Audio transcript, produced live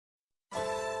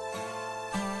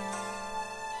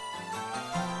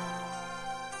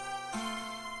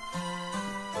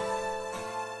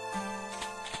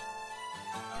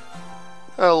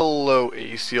Hello,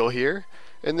 ACL here.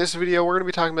 In this video we're going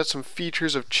to be talking about some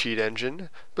features of Cheat Engine,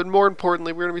 but more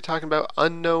importantly we're going to be talking about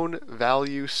unknown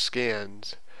value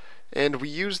scans. And we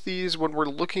use these when we're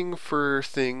looking for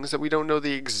things that we don't know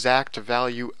the exact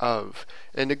value of.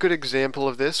 And a good example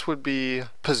of this would be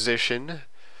position,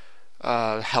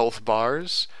 health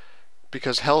bars,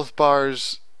 because health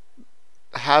bars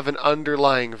have an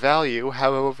underlying value,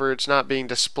 however it's not being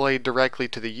displayed directly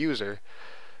to the user.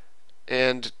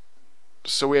 And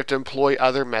so we have to employ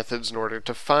other methods in order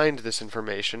to find this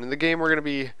information. And the game we're going to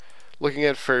be looking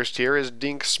at first here is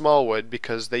Dink Smallwood,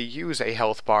 because they use a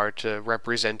health bar to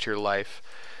represent your life.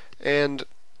 And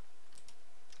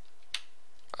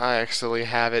I actually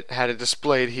had it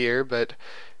displayed here, but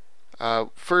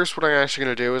first what I'm actually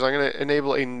going to do is I'm going to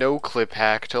enable a no-clip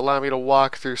hack to allow me to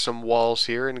walk through some walls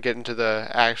here and get into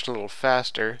the action a little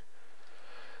faster.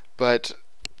 But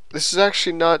this is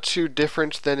actually not too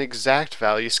different than exact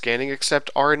value scanning, except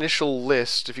our initial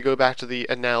list, if you go back to the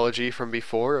analogy from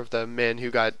before of the man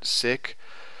who got sick,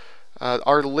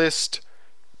 our list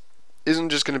isn't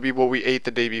just going to be what we ate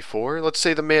the day before. Let's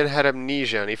say the man had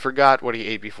amnesia and he forgot what he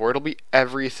ate before. It'll be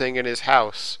everything in his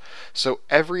house. So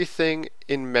everything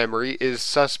in memory is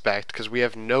suspect because we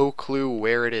have no clue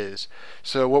where it is.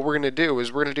 So what we're going to do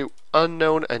is we're going to do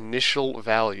unknown initial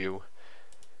value.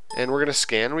 And we're gonna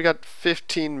scan. We got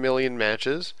 15 million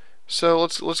matches. So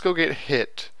let's go get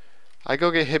hit. I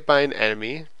go get hit by an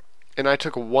enemy, and I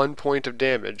took 1 point of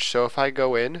damage. So if I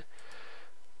go in,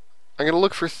 I'm gonna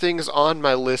look for things on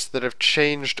my list that have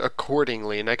changed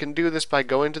accordingly, and I can do this by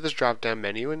going to this drop-down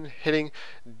menu and hitting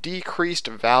decreased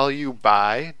value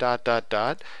by ...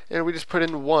 and we just put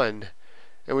in 1,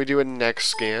 and we do a next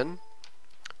scan,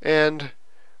 and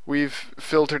we've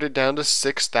filtered it down to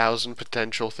 6,000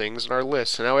 potential things in our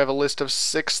list. So now we have a list of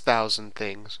 6,000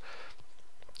 things.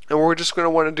 And we're just going to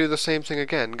want to do the same thing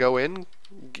again. Go in,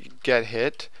 get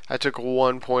hit. I took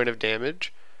 1 point of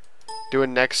damage. Do a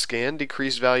next scan,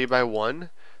 decrease value by 1.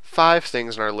 5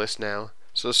 things in our list now.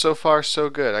 So far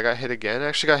so good. I got hit again. I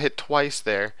actually got hit twice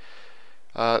there.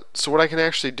 So what I can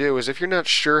actually do is if you're not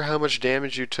sure how much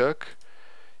damage you took,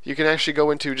 you can actually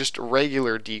go into just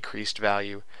regular decreased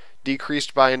value.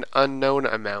 Decreased by an unknown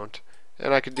amount,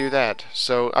 and I could do that.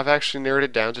 So I've actually narrowed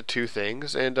it down to 2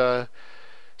 things, and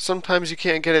sometimes you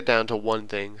can't get it down to 1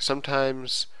 thing.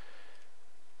 Sometimes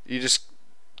you just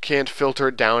can't filter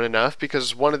it down enough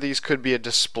because one of these could be a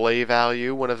display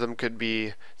value, one of them could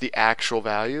be the actual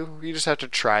value. You just have to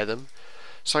try them.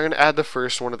 So I'm going to add the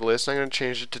first one to the list. I'm going to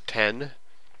change it to 10.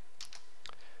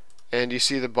 And you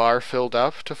see the bar filled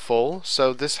up to full,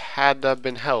 so this had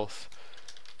been health.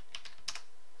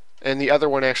 And the other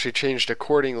one actually changed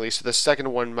accordingly, so the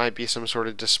second one might be some sort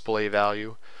of display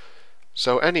value.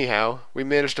 So anyhow, we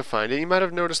managed to find it. You might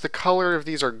have noticed the color of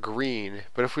these are green,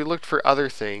 but if we looked for other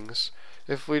things,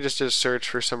 if we just did a search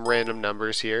for some random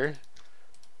numbers here,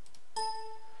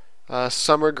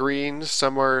 some are green,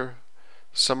 some are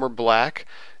black,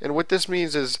 and what this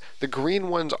means is the green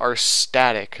ones are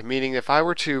static, meaning if I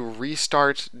were to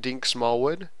restart Dink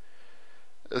Smallwood,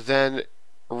 then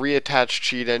reattach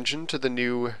Cheat Engine to the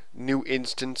new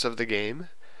instance of the game,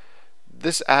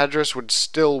 this address would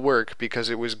still work because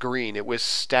it was green. It was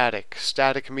static.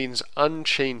 Static means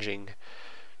unchanging.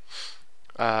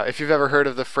 If you've ever heard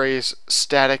of the phrase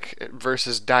static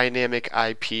versus dynamic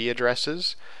IP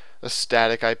addresses, a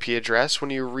static IP address, when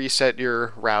you reset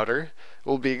your router,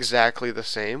 will be exactly the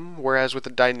same, whereas with a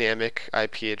dynamic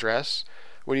IP address,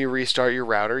 when you restart your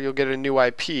router, you'll get a new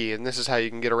IP, and this is how you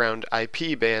can get around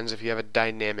IP bans if you have a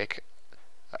dynamic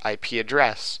IP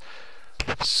address.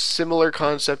 Similar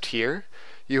concept here.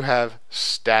 You have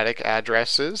static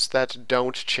addresses that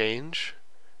don't change,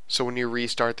 so when you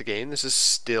restart the game, this is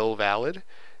still valid,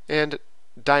 and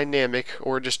dynamic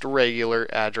or just regular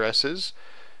addresses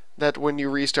that when you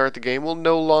restart the game will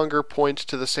no longer point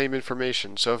to the same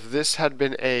information. So if this had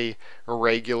been a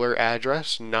regular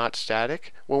address, not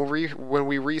static, when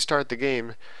we restart the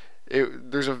game,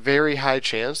 there's a very high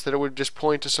chance that it would just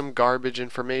point to some garbage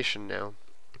information now.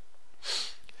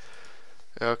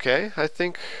 Okay, I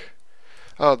think...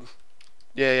 Oh,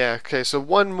 yeah, okay, so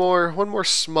one more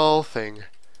small thing.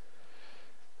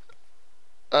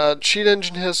 Cheat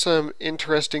Engine has some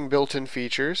interesting built-in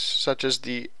features, such as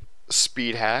the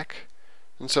speed hack,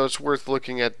 and so it's worth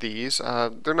looking at these.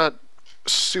 They're not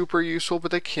super useful,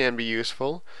 but they can be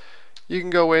useful. You can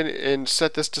go in and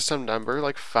set this to some number,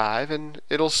 like 5, and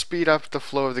it'll speed up the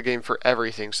flow of the game for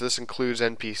everything. So this includes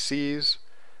NPCs,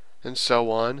 and so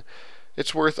on.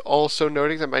 It's worth also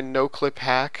noting that my no-clip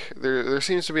hack, there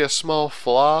seems to be a small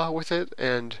flaw with it,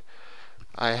 and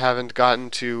I haven't gotten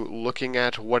to looking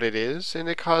at what it is, and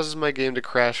it causes my game to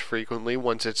crash frequently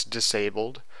once it's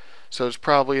disabled. So it's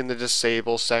probably in the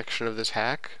disable section of this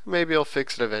hack. Maybe I'll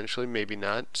fix it eventually, maybe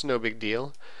not. It's no big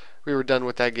deal. We were done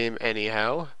with that game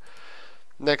anyhow.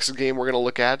 Next game we're going to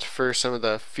look at for some of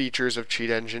the features of Cheat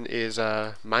Engine is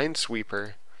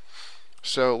Minesweeper.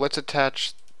 So let's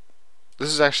attach, this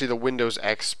is actually the Windows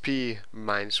XP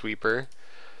Minesweeper,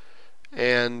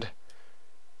 and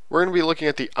we're going to be looking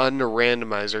at the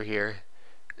unrandomizer here.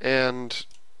 And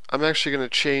I'm actually going to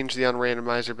change the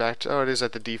unrandomizer back to, oh, it is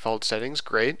at the default settings,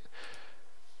 great.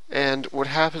 And what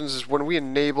happens is when we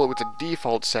enable it with the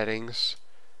default settings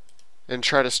and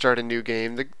try to start a new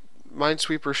game, the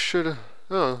Minesweeper should,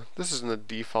 oh, this isn't the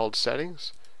default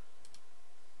settings.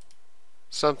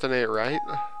 Something ain't right.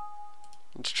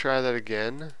 Let's try that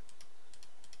again.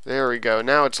 There we go.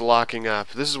 Now it's locking up.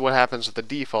 This is what happens with the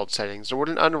default settings. And what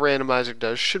an unrandomizer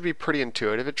does should be pretty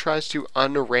intuitive. It tries to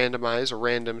unrandomize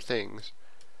random things.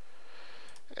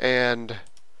 And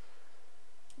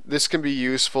this can be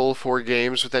useful for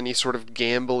games with any sort of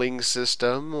gambling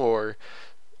system or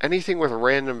anything with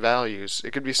random values.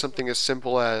 It could be something as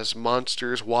simple as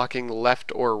monsters walking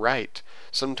left or right.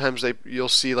 Sometimes you'll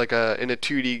see like in a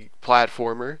 2D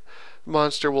platformer,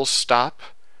 monster will stop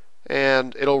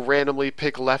and it'll randomly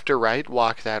pick left or right,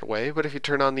 walk that way. But if you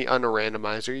turn on the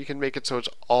unrandomizer, you can make it so it's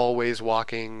always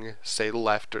walking, say,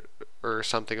 left or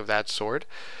something of that sort.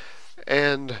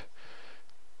 And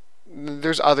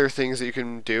there's other things that you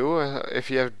can do.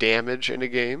 If you have damage in a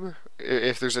game,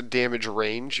 if there's a damage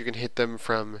range, you can hit them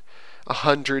from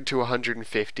 100 to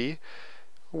 150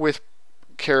 with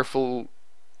careful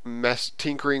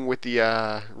tinkering with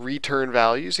the return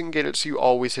values. You can get it so you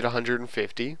always hit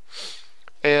 150.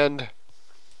 And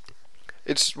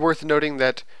it's worth noting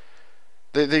that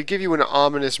they give you an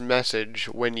ominous message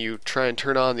when you try and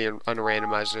turn on the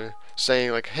unrandomizer,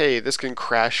 saying like, hey, this can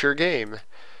crash your game.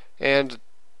 And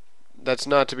that's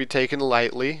not to be taken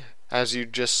lightly. As you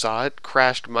just saw, it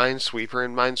crashed Minesweeper,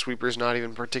 and Minesweeper is not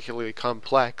even particularly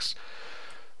complex.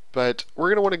 But we're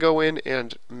going to want to go in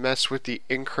and mess with the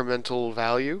incremental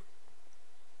value.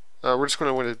 We're just going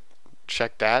to want to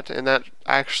check that, and that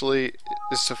actually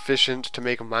is sufficient to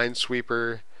make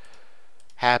Minesweeper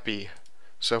happy.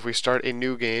 So if we start a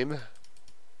new game,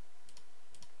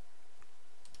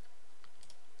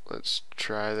 let's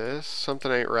try this.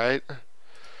 Something ain't right.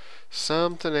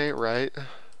 Something ain't right.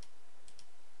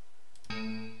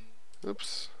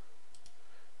 Oops.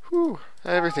 Whew.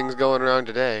 Everything's going wrong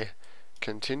today.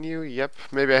 Continue. Yep.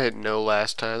 Maybe I hit no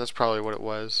last time. That's probably what it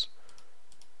was.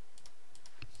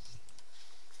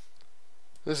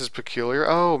 This is peculiar.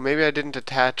 Oh, maybe I didn't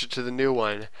attach it to the new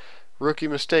one. Rookie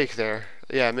mistake there.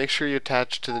 Yeah, make sure you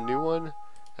attach it to the new one.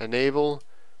 Enable.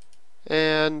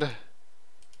 And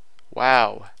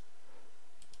wow.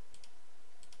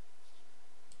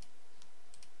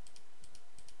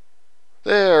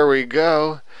 There we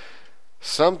go.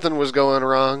 Something was going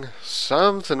wrong.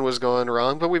 Something was going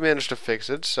wrong, but we managed to fix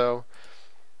it, so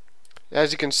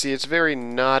as you can see, it's very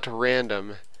not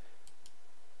random.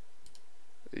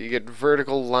 You get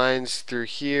vertical lines through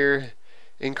here,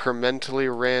 incrementally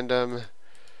random.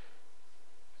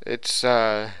 It's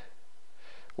one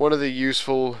of the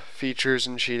useful features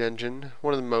in Cheat Engine,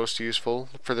 one of the most useful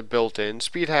for the built-in.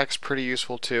 Speed hack's pretty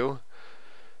useful too.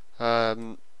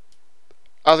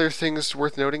 Other things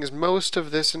worth noting is most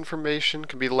of this information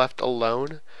can be left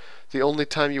alone. The only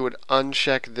time you would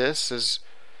uncheck this is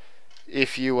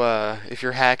if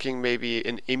you're hacking maybe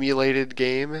an emulated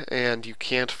game and you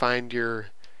can't find your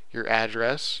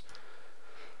address.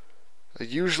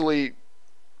 Usually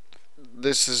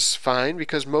this is fine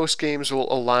because most games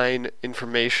will align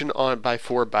information by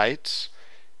 4 bytes.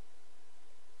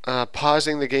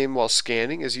 Pausing the game while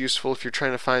scanning is useful if you're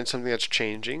trying to find something that's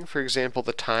changing. For example,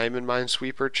 the time in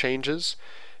Minesweeper changes,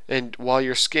 and while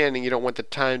you're scanning you don't want the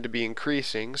time to be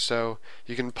increasing, so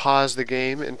you can pause the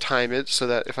game and time it so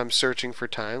that if I'm searching for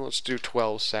time, let's do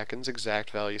 12 seconds, exact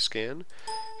value scan,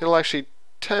 it'll actually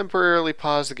temporarily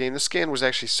pause the game. The scan was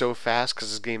actually so fast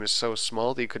because this game is so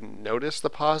small that you couldn't notice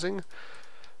the pausing,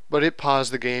 but it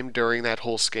paused the game during that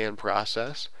whole scan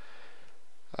process.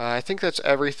 I think that's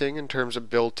everything in terms of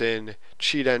built-in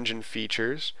Cheat Engine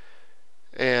features,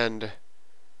 and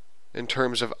in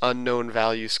terms of unknown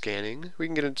value scanning. We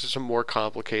can get into some more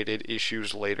complicated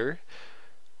issues later,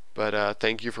 but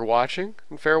thank you for watching,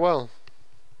 and farewell.